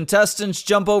 in which contestants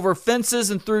jump over fences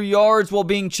and through yards while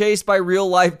being chased by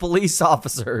real-life police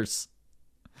officers.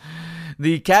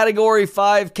 The Category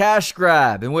 5 cash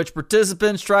grab, in which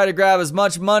participants try to grab as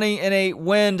much money in a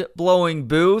wind-blowing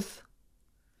booth,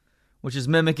 which is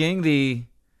mimicking the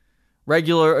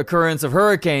regular occurrence of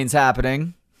hurricanes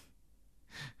happening,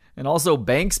 and also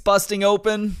banks busting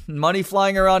open, money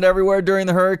flying around everywhere during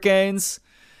the hurricanes,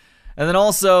 and then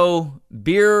also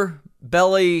beer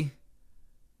belly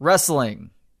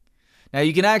wrestling. Now,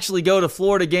 you can actually go to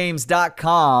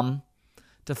floridagames.com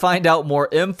to find out more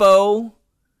info,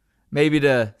 maybe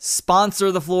to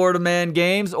sponsor the Florida Man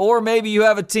Games, or maybe you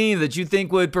have a team that you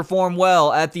think would perform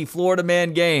well at the Florida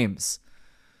Man Games.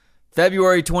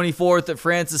 February 24th at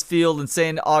Francis Field in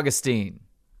St. Augustine.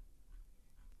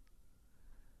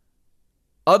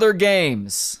 Other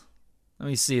games. Let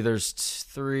me see. There's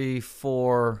 3,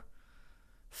 4,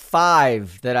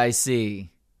 5 that I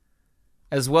see,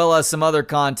 as well as some other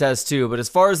contests too. But as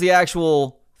far as the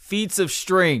actual feats of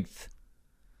strength,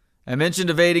 I mentioned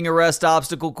evading arrest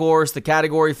obstacle course, the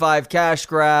Category 5 cash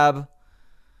grab.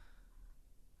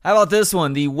 How about this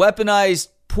one? The weaponized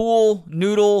pool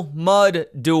noodle mud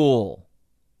duel,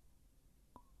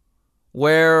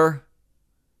 where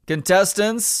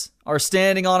contestants are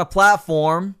standing on a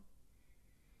platform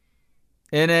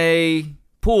in a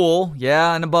pool,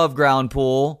 an above ground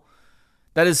pool,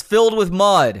 that is filled with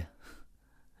mud.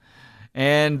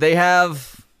 And they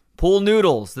have pool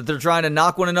noodles that they're trying to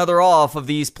knock one another off of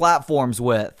these platforms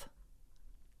with.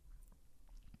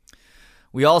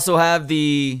 We also have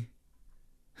the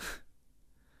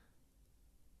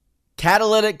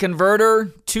catalytic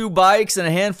converter, 2 bikes, and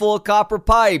a handful of copper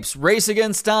pipes. Race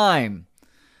against time.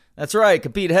 That's right,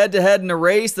 compete head-to-head in a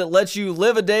race that lets you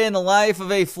live a day in the life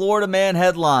of a Florida Man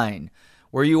headline,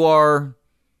 where you are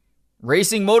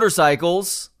racing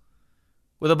motorcycles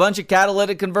with a bunch of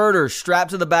catalytic converters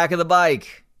strapped to the back of the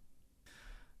bike.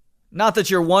 Not that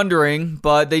you're wondering,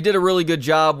 but they did a really good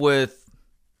job with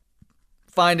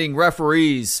finding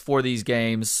referees for these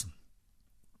games,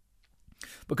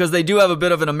 because they do have a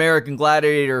bit of an American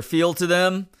Gladiator feel to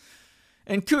them.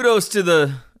 And kudos to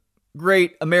the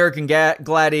great American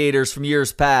gladiators from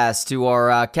years past who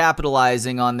are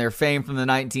capitalizing on their fame from the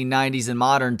 1990s and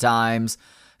modern times.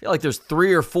 I feel like there's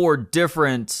 3 or 4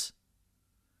 different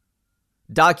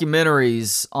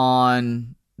documentaries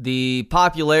on the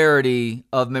popularity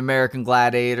of American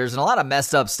Gladiators, and a lot of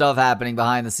messed up stuff happening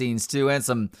behind the scenes too, and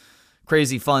some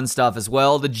crazy fun stuff as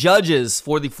well. The judges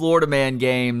for the Florida Man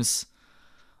Games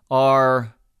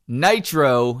are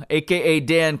Nitro, aka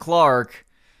Dan Clark,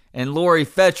 and Lori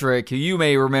Fetrick, who you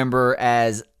may remember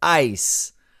as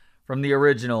Ice from the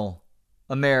original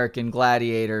American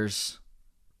Gladiators.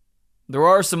 There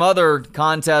are some other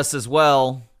contests as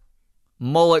well.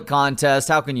 Mullet contest,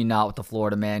 how can you not with the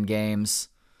Florida Man Games?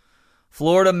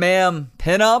 Florida Man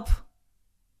Pinup,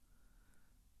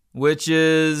 which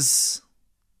is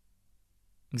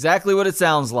Exactly what it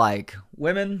sounds like.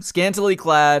 Women, scantily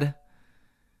clad,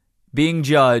 being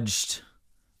judged,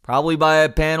 probably by a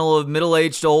panel of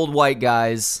middle-aged old white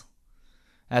guys,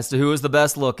 as to who is the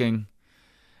best looking.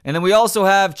 And then we also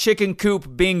have Chicken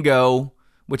Coop Bingo,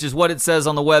 which is what it says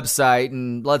on the website.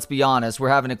 And let's be honest, we're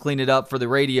having to clean it up for the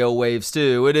radio waves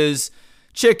too. It is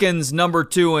chickens number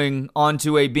twoing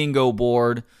onto a bingo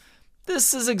board.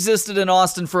 This has existed in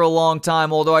Austin for a long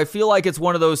time, although I feel like it's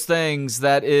one of those things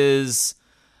that is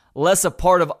less a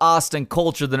part of Austin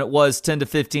culture than it was 10 to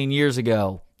 15 years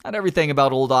ago. Not everything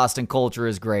about old Austin culture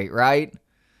is great, right?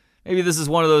 Maybe this is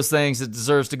one of those things that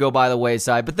deserves to go by the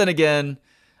wayside. But then again,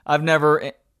 I've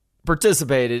never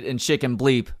participated in Chicken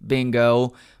Bleep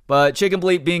Bingo. But Chicken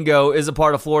Bleep Bingo is a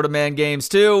part of Florida Man Games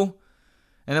too.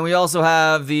 And then we also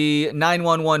have the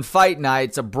 911 Fight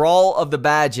Nights, a brawl of the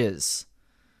badges,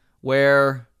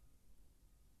 where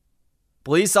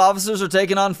police officers are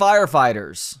taking on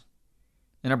firefighters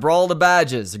in a brawl of the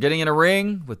badges. They're getting in a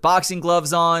ring with boxing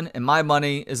gloves on, and my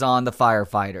money is on the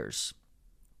firefighters.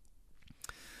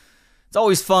 It's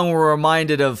always fun when we're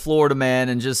reminded of Florida Man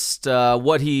and just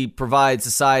what he provides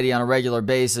society on a regular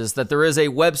basis, that there is a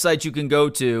website you can go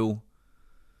to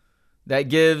that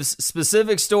gives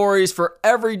specific stories for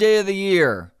every day of the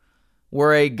year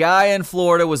where a guy in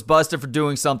Florida was busted for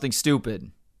doing something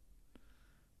stupid.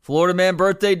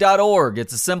 FloridaManBirthday.org.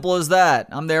 It's as simple as that.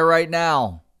 I'm there right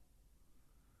now.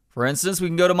 For instance, we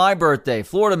can go to my birthday,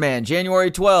 Florida Man,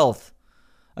 January 12th.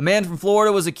 A man from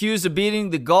Florida was accused of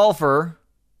beating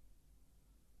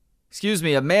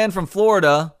a man from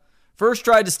Florida first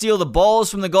tried to steal the balls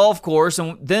from the golf course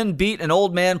and then beat an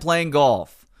old man playing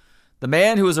golf. The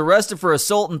man, who was arrested for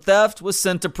assault and theft, was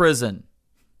sent to prison.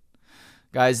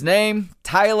 Guy's name,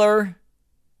 Tyler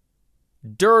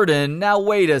Durden. Now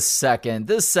wait a second.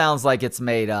 This sounds like it's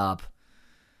made up.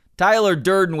 Tyler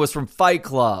Durden was from Fight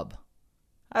Club.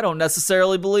 I don't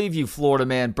necessarily believe you,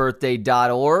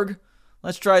 FloridaManBirthday.org.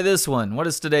 Let's try this one. What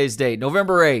is today's date?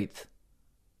 November 8th.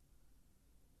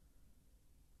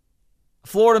 A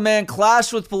Florida man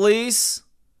clashed with police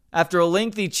after a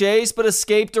lengthy chase but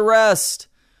escaped arrest.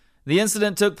 The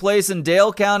incident took place in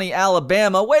Dale County,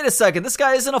 Alabama. Wait a second, this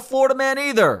guy isn't a Florida man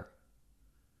either.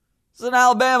 This is an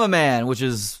Alabama man, which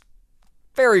is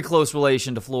very close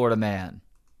relation to Florida man.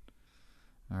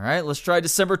 All right, let's try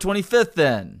December 25th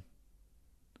then.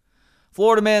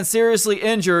 Florida man seriously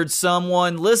injured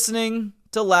someone listening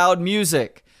to loud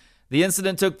music. The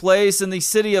incident took place in the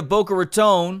city of Boca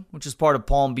Raton, which is part of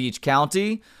Palm Beach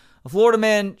County. A Florida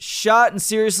man shot and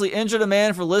seriously injured a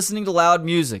man for listening to loud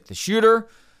music. The shooter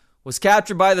was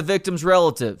captured by the victim's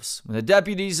relatives. When the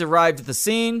deputies arrived at the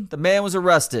scene, the man was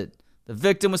arrested. The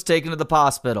victim was taken to the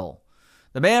hospital.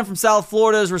 The man from South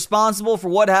Florida is responsible for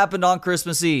what happened on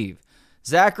Christmas Eve.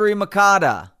 Zachary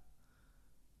Makata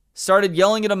started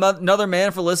yelling at another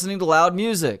man for listening to loud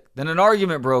music. Then an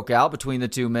argument broke out between the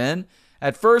two men.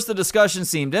 At first, the discussion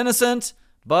seemed innocent,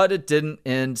 but it didn't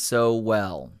end so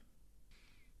well.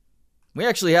 We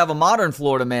actually have a modern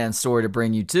Florida man story to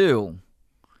bring you, too.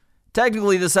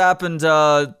 Technically, this happened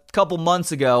a couple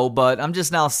months ago, but I'm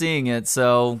just now seeing it,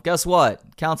 so guess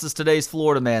what? Counts as today's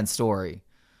Florida man story.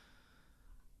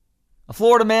 A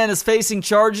Florida man is facing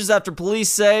charges after police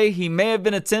say he may have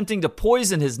been attempting to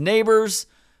poison his neighbors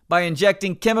by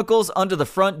injecting chemicals under the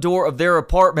front door of their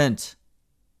apartment.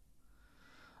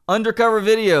 Undercover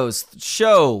videos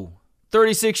show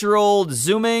 36-year-old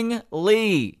Zooming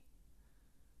Lee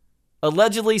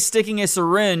allegedly sticking a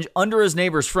syringe under his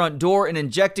neighbor's front door and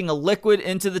injecting a liquid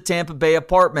into the Tampa Bay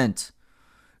apartment.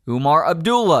 Umar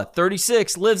Abdullah,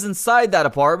 36, lives inside that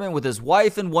apartment with his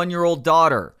wife and 1-year-old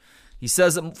daughter. He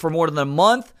says that for more than a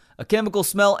month, a chemical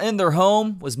smell in their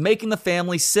home was making the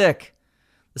family sick.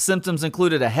 The symptoms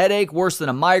included a headache worse than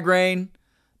a migraine,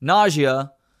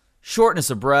 nausea,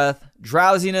 shortness of breath,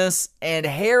 drowsiness, and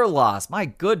hair loss. My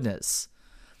goodness.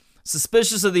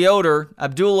 Suspicious of the odor,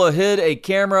 Abdullah hid a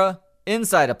camera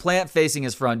inside a plant facing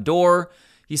his front door.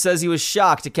 He says he was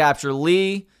shocked to capture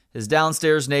Lee, his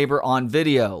downstairs neighbor, on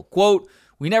video. Quote,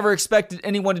 "We never expected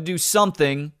anyone to do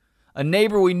something. A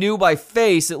neighbor we knew by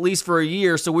face at least for a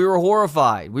year, so we were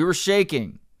horrified. We were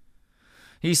shaking."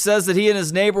 He says that he and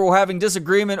his neighbor were having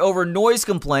disagreement over noise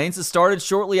complaints that started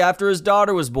shortly after his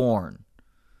daughter was born.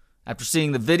 After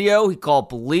seeing the video, he called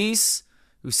police,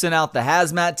 who sent out the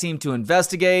hazmat team to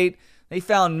investigate. They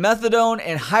found methadone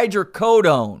and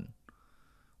hydrocodone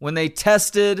when they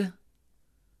tested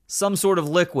some sort of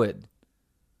liquid.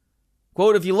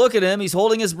 Quote, "If you look at him, he's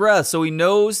holding his breath, so he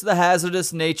knows the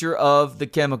hazardous nature of the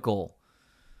chemical."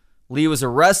 Lee was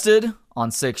arrested on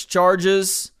 6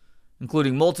 charges,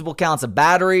 including multiple counts of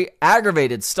battery,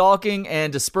 aggravated stalking,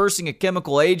 and dispersing a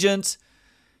chemical agent.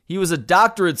 He was a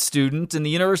doctorate student in the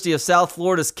University of South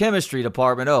Florida's chemistry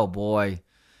department. Oh boy.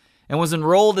 And was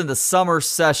enrolled in the summer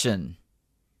session.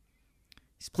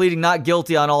 He's pleading not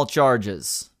guilty on all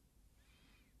charges.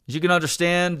 As you can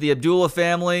understand, the Abdullah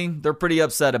family, they're pretty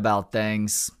upset about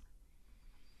things.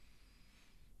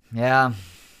 Yeah,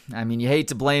 I mean, you hate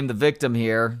to blame the victim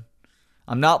here.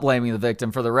 I'm not blaming the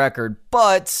victim, for the record,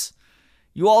 but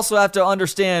you also have to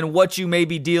understand what you may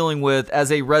be dealing with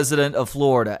as a resident of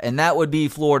Florida, and that would be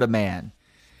Florida man.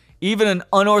 Even an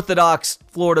unorthodox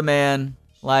Florida man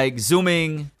like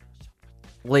Zooming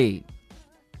Lee.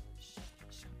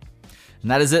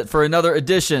 And that is it for another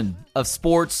edition of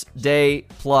Sports Day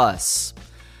Plus.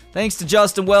 Thanks to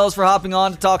Justin Wells for hopping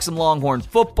on to talk some Longhorn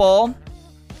football.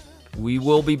 We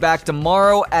will be back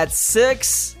tomorrow at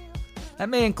 6. That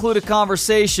may include a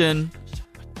conversation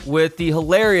with the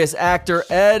hilarious actor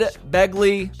Ed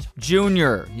Begley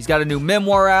Jr. He's got a new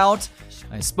memoir out.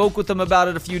 I spoke with him about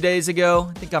it a few days ago.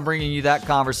 I think I'm bringing you that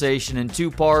conversation in 2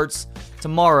 parts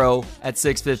tomorrow at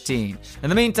 6:15. In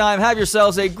the meantime, have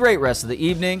yourselves a great rest of the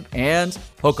evening and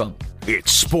hook 'em.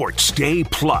 It's Sports Day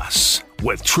Plus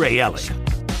with Trey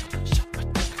Elling.